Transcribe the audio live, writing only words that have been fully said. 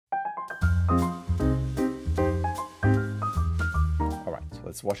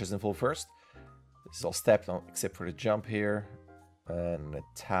let's watch this in full first. This is all stepped on, except for the jump here. And an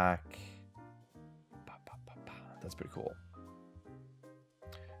attack. That's pretty cool.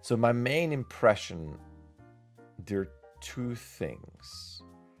 So my main impression, there are two things.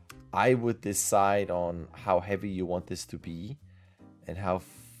 I would decide on how heavy you want this to be and how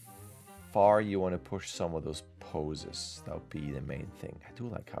far you want to push some of those poses. That would be the main thing. I do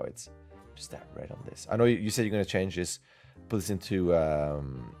like how it's just that red on this. I know you said you're going to change this, put this into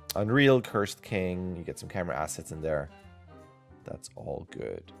Unreal, Cursed King. You get some camera assets in there. That's all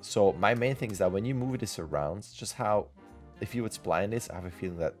good. So my main thing is that when you move this around, just how, if you would spline this, I have a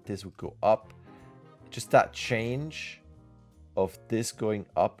feeling that this would go up. Just that change of this going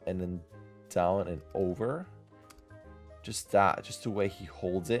up and then down and over. Just that, just the way he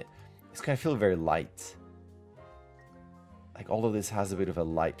holds it. It's kind of feel very light. Like all of this has a bit of a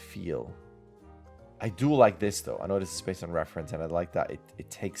light feel. I do like this though. I know this is based on reference and I like that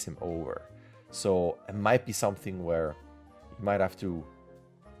it takes him over. So it might be something where you might have to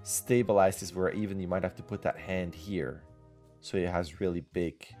stabilize this, where even you might have to put that hand here. So it has really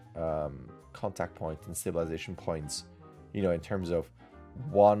big contact points and stabilization points, you know, in terms of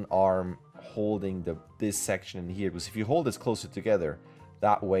one arm holding this section in here. Because if you hold this closer together,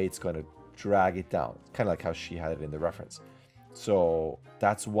 that way it's going to drag it down. Kind of like how she had it in the reference. So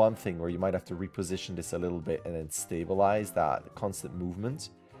that's one thing where you might have to reposition this a little bit and then stabilize that constant movement.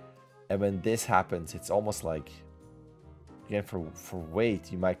 And when this happens, it's almost like, again, for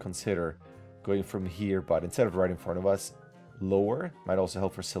weight, you might consider going from here, but instead of right in front of us, lower. Might also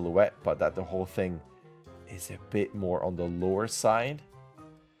help for silhouette, but that the whole thing is a bit more on the lower side.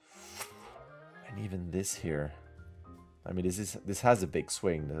 And even this here, I mean, this has a big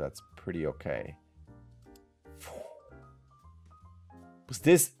swing. That's pretty okay. But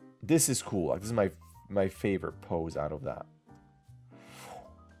this is cool. Like, this is my favorite pose out of that.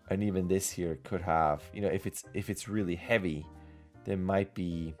 And even this here could have, you know, if it's really heavy, there might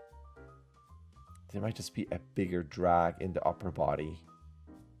just be a bigger drag in the upper body.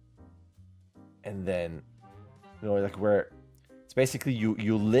 And then, you know, like where it's basically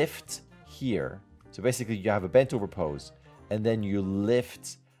you lift here. So basically you have a bent over pose and then you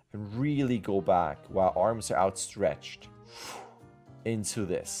lift and really go back while arms are outstretched into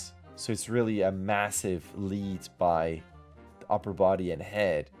this. So it's really a massive lead by the upper body and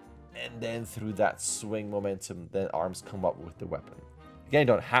head. And then through that swing momentum, then arms come up with the weapon. Again, you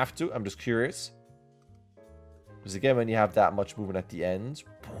don't have to. I'm just curious. Because again, when you have that much movement at the end,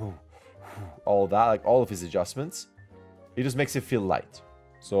 all that, like all of his adjustments, it just makes it feel light.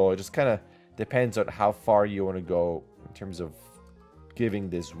 So it just kind of depends on how far you want to go in terms of giving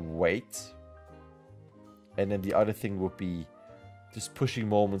this weight. And then the other thing would be just pushing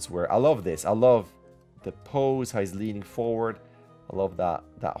moments where I love this. I love the pose, how he's leaning forward. I love that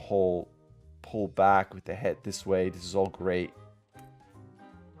whole pull back with the head this way. This is all great.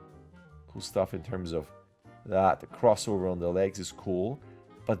 Cool stuff in terms of that. The crossover on the legs is cool.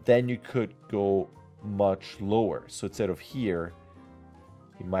 But then you could go much lower. So instead of here,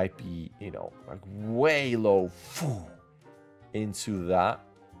 it might be, you know, like way low into that.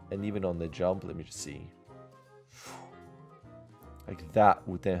 And even on the jump, let me just see. Like that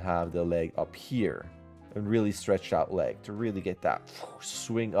would then have the leg up here. And really stretched out leg to really get that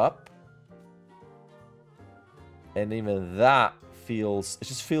swing up. And even that feels, it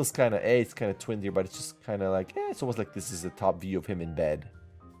just feels kind of, it's kind of twinnier, but it's just kind of like, it's almost like this is the top view of him in bed.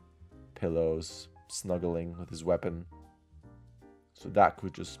 Pillows, snuggling with his weapon. So that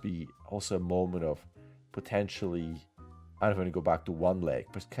could just be also a moment of potentially, I don't want to go back to one leg,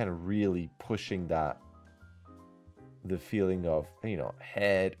 but kind of really pushing that, the feeling of, you know,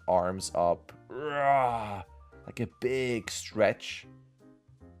 head, arms up, like a big stretch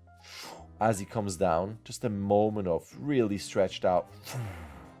as he comes down. Just a moment of really stretched out.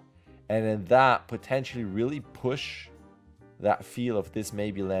 And then that potentially really push that feel of this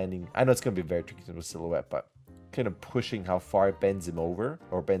maybe landing. I know it's going to be very tricky to do a silhouette, but kind of pushing how far it bends him over,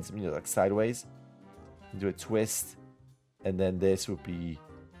 or bends him, you know, like sideways. Do a twist. And then this would be,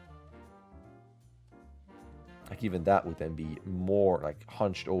 like even that would then be more like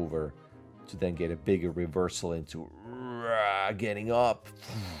hunched over to then get a bigger reversal into getting up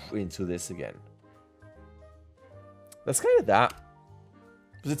into this again. That's kind of that.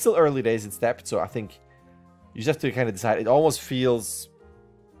 Because it's still early days in Step, so I think you just have to kind of decide. It almost feels,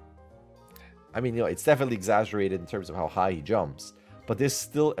 I mean, you know, it's definitely exaggerated in terms of how high he jumps, but there's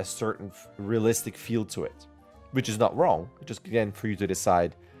still a certain realistic feel to it, which is not wrong. Just again, for you to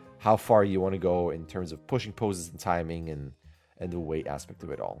decide how far you want to go in terms of pushing poses and timing and the weight aspect of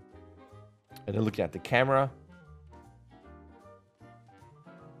it all. And then looking at the camera,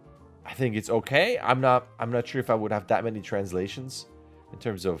 I think it's okay. I'm not sure if I would have that many translations in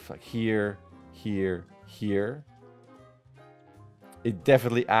terms of like here, here, here. It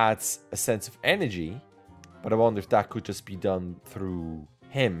definitely adds a sense of energy, but I wonder if that could just be done through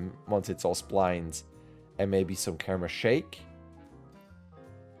him once it's all splines and maybe some camera shake.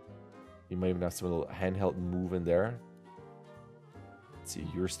 You might even have some little handheld move in there. Let's see,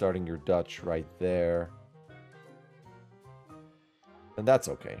 you're starting your Dutch right there. And that's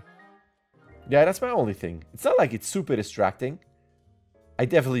okay. Yeah, that's my only thing. It's not like it's super distracting. I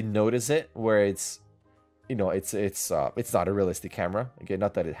definitely notice it where it's, you know, it's not a realistic camera. Again,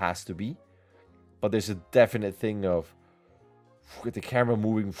 not that it has to be, but there's a definite thing of with the camera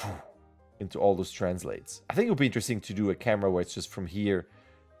moving into all those translates. I think it would be interesting to do a camera where it's just from here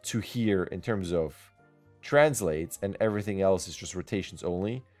to here in terms of translates, and everything else is just rotations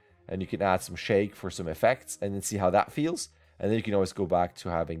only, and you can add some shake for some effects and then see how that feels. And then you can always go back to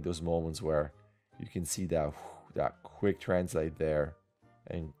having those moments where you can see that quick translate there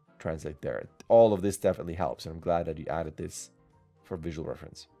and translate there. All of this definitely helps, and I'm glad that you added this for visual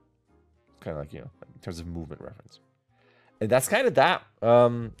reference. Kind of like, you know, in terms of movement reference. And that's kind of that.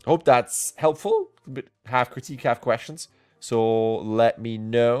 Hope that's helpful. Half critique, half questions. So let me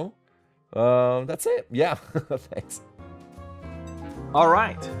know. That's it. Yeah. Thanks. All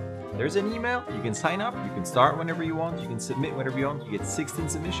right. There's an email. You can sign up. You can start whenever you want. You can submit whenever you want. You get 16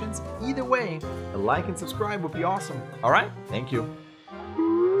 submissions. Either way, a like and subscribe would be awesome. All right. Thank you.